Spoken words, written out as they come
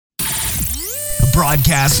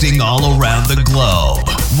broadcasting all around the globe.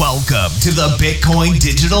 Welcome to the Bitcoin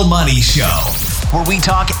Digital Money Show, where we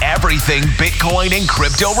talk everything Bitcoin and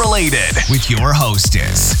crypto related with your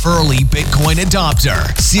hostess, early Bitcoin adopter,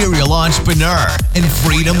 serial entrepreneur, and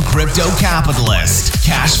freedom crypto capitalist,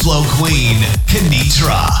 cash flow queen,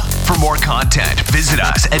 Kenitra. For more content, visit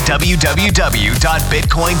us at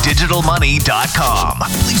www.bitcoindigitalmoney.com.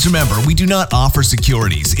 Please remember, we do not offer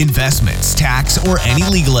securities, investments, tax, or any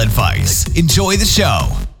legal advice. Enjoy the show.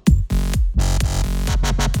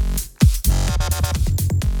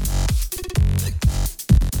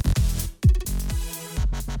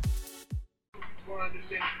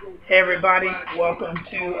 Hey everybody, welcome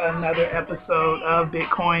to another episode of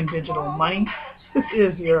Bitcoin Digital Money. This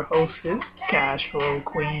is your hostess, Cash Flow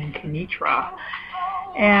Queen Kenitra.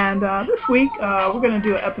 And this week we're going to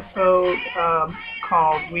do an episode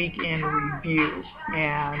called Week in Review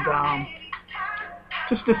and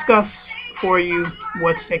just discuss for you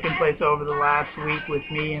what's taken place over the last week with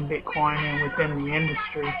me and Bitcoin and within the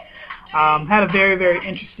industry. Had a very, very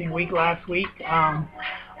interesting week last week.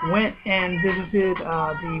 Went and visited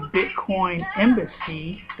the Bitcoin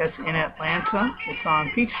Embassy that's in Atlanta. It's on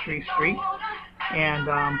Peachtree Street. And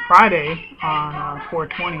Friday on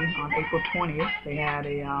 4/20, on April 20th, they had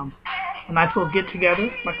a nice little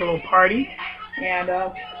get-together, like a little party. And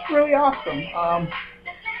it's really awesome.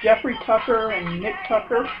 Jeffrey Tucker and Nick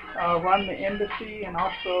Tucker run the embassy, and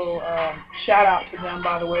also shout out to them,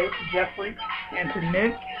 by the way, to Jeffrey and to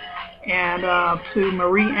Nick. And to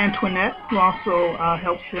Marie Antoinette, who also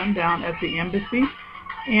helps them down at the embassy.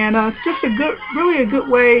 And it's just really a good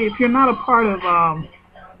way, if you're not a part of, a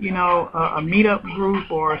meetup group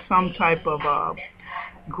or some type of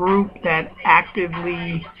group that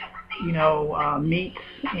actively, meets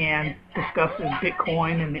and discusses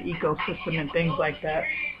Bitcoin and the ecosystem and things like that.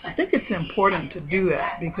 I think it's important to do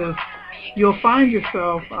that because you'll find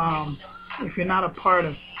yourself, if you're not a part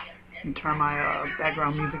of, and turn my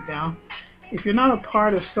background music down. If you're not a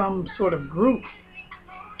part of some sort of group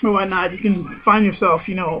or whatnot, you can find yourself,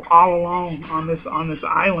 all alone on this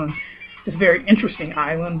island. This very interesting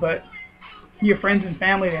island, but your friends and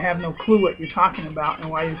family, they have no clue what you're talking about and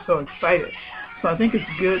why you're so excited. So I think it's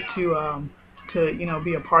good to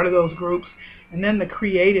be a part of those groups, and then the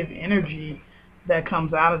creative energy that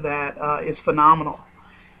comes out of that is phenomenal.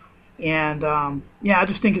 And I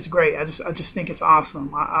just think it's great. I just think it's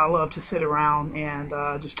awesome. I love to sit around and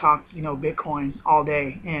just talk, Bitcoin all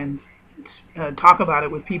day and talk about it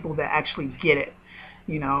with people that actually get it,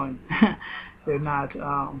 and they're not,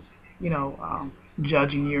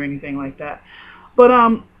 judging you or anything like that. But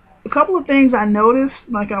a couple of things I noticed,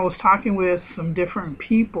 like I was talking with some different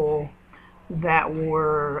people that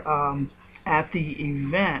were at the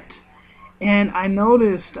event, and I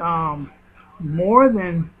noticed more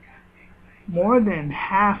than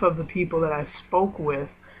half of the people that I spoke with,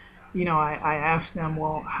 I asked them,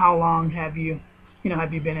 well, how long have you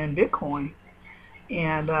been in Bitcoin?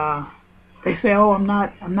 And they say, oh, I'm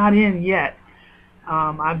not in yet.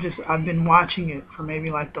 I've been watching it for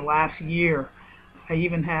maybe like the last year. I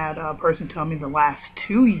even had a person tell me the last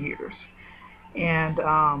 2 years. And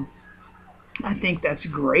I think that's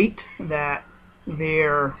great that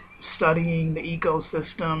they're studying the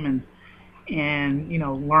ecosystem and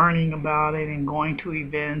learning about it and going to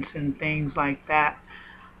events and things like that.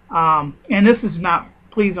 And this is not,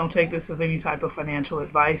 please don't take this as any type of financial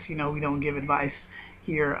advice. We don't give advice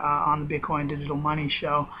here on the Bitcoin Digital Money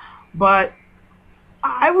Show. But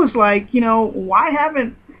I was like, why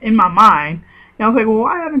haven't, in my mind, I was like, well,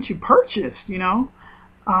 why haven't you purchased,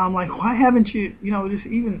 why haven't you, just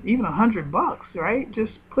even $100, right?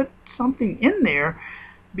 Just put something in there.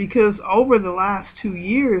 Because over the last 2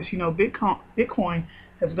 years, Bitcoin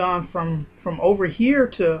has gone from over here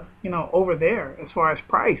to, over there as far as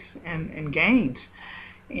price and gains.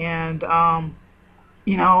 And, I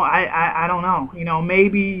don't know.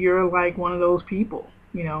 Maybe you're like one of those people.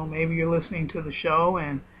 Maybe you're listening to the show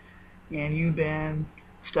and you've been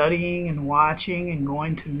studying and watching and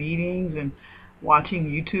going to meetings and watching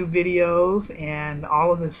YouTube videos and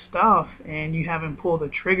all of this stuff, and you haven't pulled the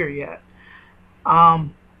trigger yet. I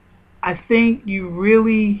think you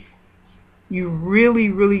really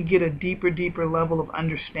get a deeper level of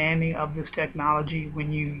understanding of this technology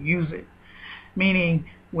when you use it. Meaning,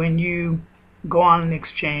 when you go on an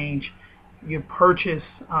exchange, you purchase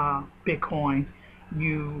Bitcoin,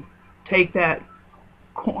 you take that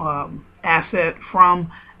asset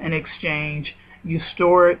from an exchange, you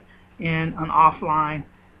store it in an offline,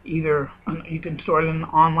 either you can store it in an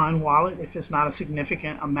online wallet if it's not a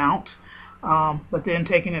significant amount. but then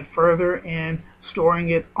taking it further and storing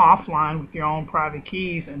it offline with your own private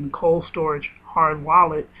keys and cold storage hard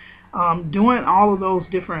wallet. Doing all of those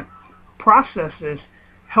different processes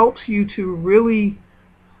helps you to really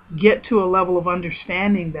get to a level of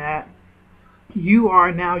understanding that you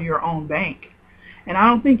are now your own bank. And I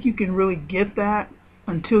don't think you can really get that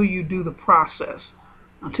until you do the process,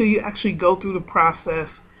 until you actually go through the process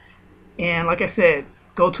and, like I said,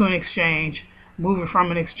 go to an exchange, move it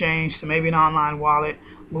from an exchange to maybe an online wallet,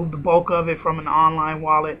 move the bulk of it from an online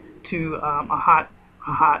wallet to a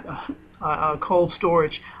cold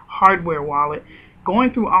storage hardware wallet.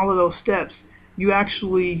 Going through all of those steps, you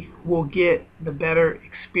actually will get the better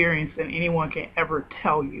experience than anyone can ever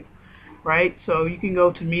tell you, right? So you can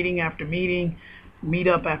go to meeting after meeting,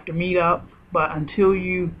 meetup after meetup, but until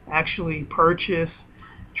you actually purchase,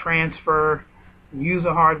 transfer, use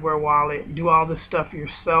a hardware wallet, do all this stuff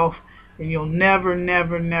yourself, then you'll never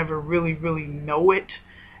really know it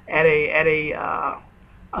at a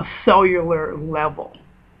cellular level,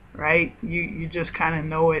 right? You just kind of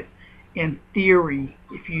know it in theory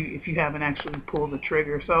if you haven't actually pulled the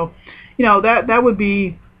trigger. So, that would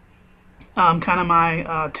be kind of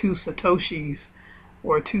my 2 satoshis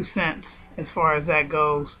or 2 cents as far as that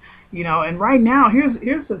goes. And right now,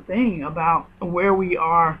 here's the thing about where we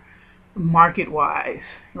are market-wise,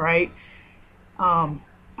 right? I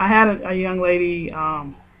had a young lady.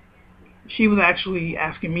 She was actually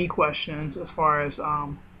asking me questions as far as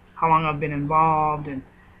how long I've been involved and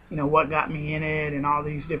what got me in it and all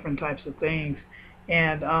these different types of things.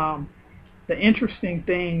 And the interesting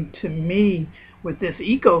thing to me with this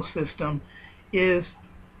ecosystem is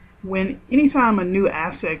anytime a new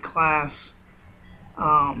asset class,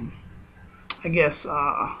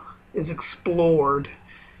 is explored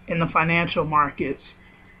in the financial markets,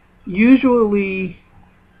 usually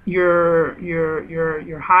your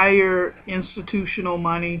higher institutional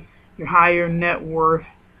money, your higher net worth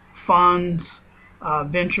funds,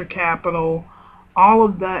 venture capital, all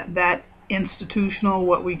of that institutional,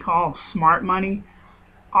 what we call smart money,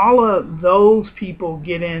 all of those people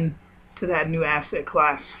get into that new asset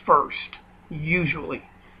class first, usually.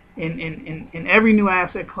 In every new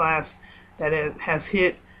asset class that has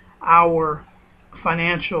hit our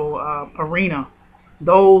financial arena,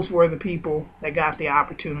 those were the people that got the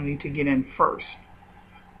opportunity to get in first.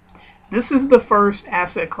 This is the first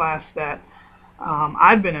asset class that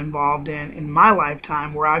I've been involved in my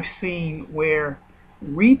lifetime where I've seen where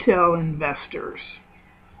retail investors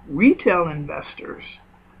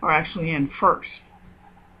are actually in first.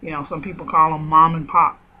 Some people call them mom and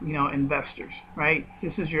pop, investors, right?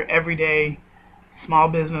 This is your everyday small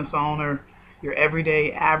business owner, your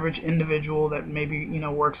everyday average individual that maybe,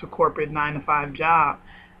 works a corporate 9-to-5 job.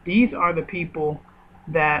 These are the people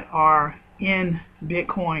that are in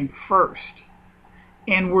Bitcoin first.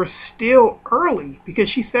 And we're still early, because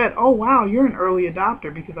she said, oh, wow, you're an early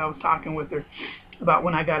adopter, because I was talking with her about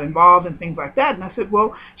when I got involved and things like that. And I said,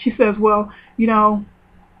 well, she says, well,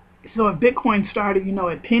 so if Bitcoin started,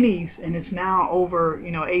 at pennies and it's now over,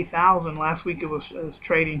 8,000. Last week it was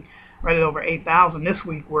trading right at over 8,000. This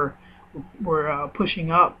week we're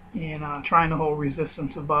pushing up and trying to hold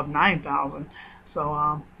resistance above 9,000.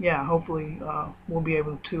 So, hopefully we'll be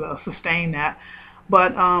able to sustain that.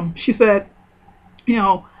 But she said,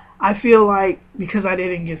 I feel like because I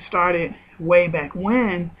didn't get started way back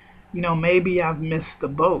when, maybe I've missed the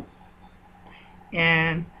boat.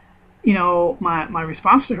 And, my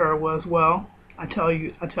response to her was, well, I tell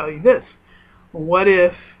you this. What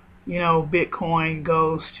if, Bitcoin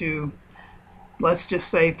goes to, let's just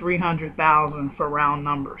say 300,000 for round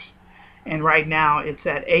numbers, and right now it's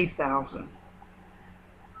at 8,000.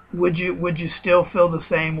 Would you still feel the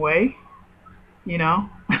same way?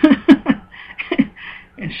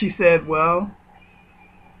 And she said, well,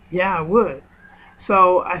 yeah, I would.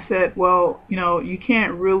 So I said, well, you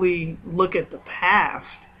can't really look at the past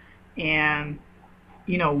and,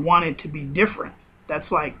 want it to be different.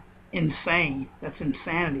 That's like insane. That's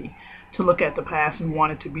insanity to look at the past and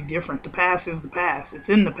want it to be different. The past is the past. It's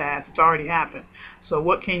in the past. It's already happened. So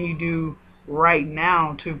what can you do right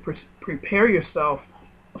now to prepare yourself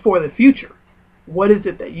for the future? What is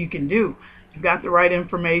it that you can do? You've got the right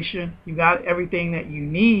information. You've got everything that you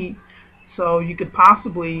need. So you could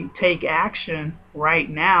possibly take action right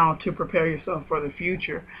now to prepare yourself for the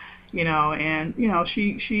future. And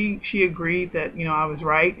she agreed that, I was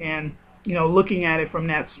right. And, looking at it from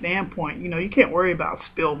that standpoint, you can't worry about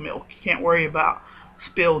spilled milk. You can't worry about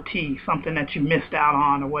spilled tea, something that you missed out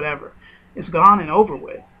on or whatever. It's gone and over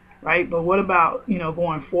with, right? But what about,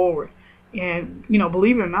 going forward? And,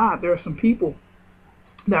 believe it or not, there are some people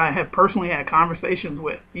that I have personally had conversations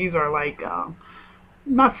with. These are like,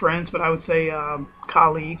 not friends, but I would say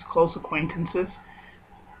colleagues, close acquaintances.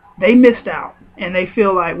 They missed out, and they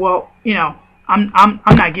feel like, well, I'm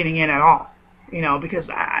not getting in at all, because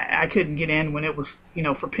I couldn't get in when it was,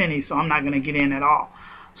 for pennies, so I'm not going to get in at all.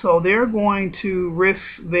 So they're going to risk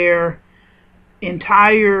their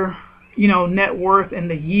entire, net worth and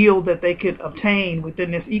the yield that they could obtain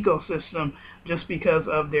within this ecosystem just because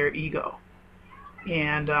of their ego.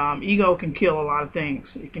 And ego can kill a lot of things.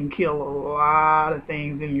 It can kill a lot of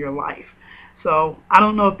things in your life. So I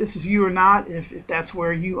don't know if this is you or not, if that's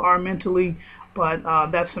where you are mentally, but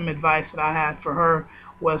that's some advice that I had for her,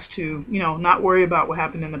 was to, not worry about what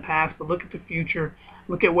happened in the past, but look at the future.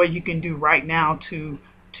 Look at what you can do right now to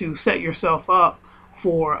set yourself up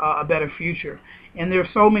for a better future. And there's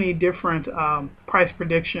so many different price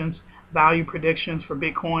predictions, value predictions for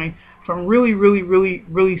Bitcoin from really, really, really,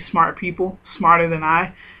 really smart people, smarter than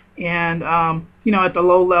I. And, at the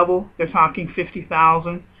low level, they're talking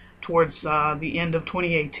 50,000 towards the end of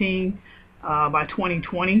 2018. By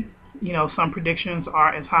 2020, some predictions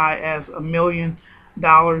are as high as $1 million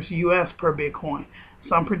US per Bitcoin.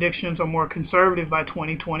 Some predictions are more conservative by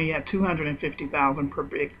 2020 at 250,000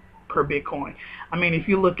 per Bitcoin. I mean, if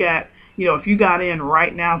you look at, if you got in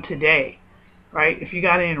right now today, right? If you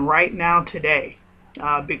got in right now today,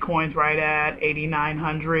 Bitcoin's right at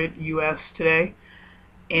 8,900 US today,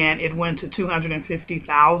 and it went to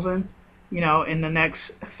 250,000, in the next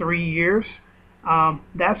 3 years.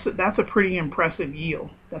 That's a pretty impressive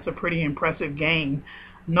yield. That's a pretty impressive gain.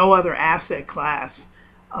 No other asset class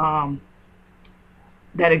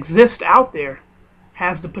that exists out there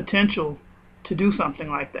has the potential to do something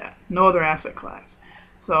like that. No other asset class.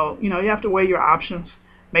 So, you have to weigh your options,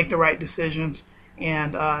 make the right decisions,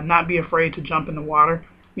 and not be afraid to jump in the water.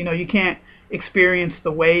 You can't experience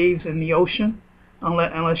the waves in the ocean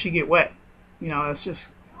unless you get wet. That's just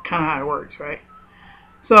kind of how it works, right?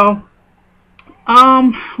 So,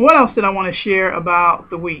 what else did I want to share about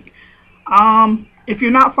the week? If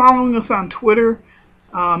you're not following us on Twitter,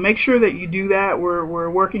 make sure that you do that.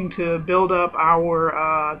 We're working to build up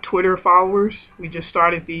our Twitter followers. We just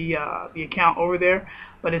started the account over there,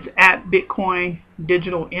 but it's at Bitcoin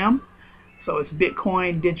Digital M. So it's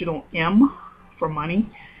Bitcoin Digital M for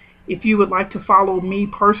money. If you would like to follow me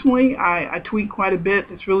personally, I tweet quite a bit.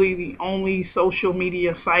 It's really the only social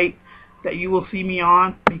media site that you will see me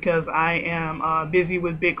on because I am busy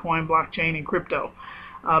with Bitcoin, blockchain, and crypto.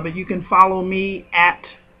 But you can follow me at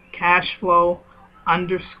cashflow_queen.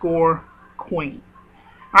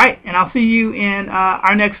 All right, and I'll see you in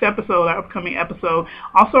our next episode, our upcoming episode.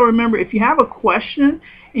 Also, remember, if you have a question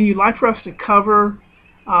and you'd like for us to cover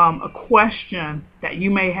a question that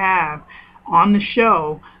you may have on the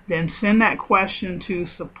show, then send that question to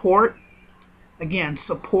support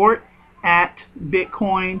at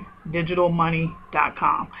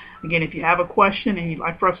bitcoindigitalmoney.com. Again, if you have a question and you'd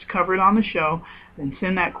like for us to cover it on the show, then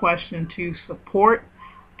send that question to support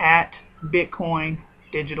at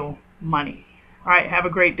bitcoindigitalmoney. All right, have a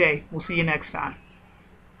great day. We'll see you next time.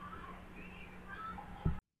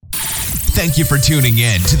 Thank you for tuning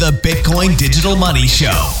in to the Bitcoin Digital Money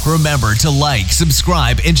Show. Remember to like,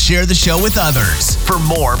 subscribe, and share the show with others. For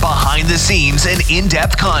more behind the scenes and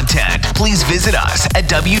in-depth content, please visit us at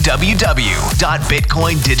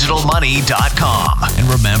www.bitcoindigitalmoney.com. And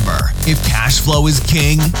remember, if cash flow is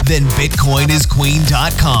king, then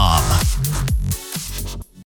bitcoinisqueen.com.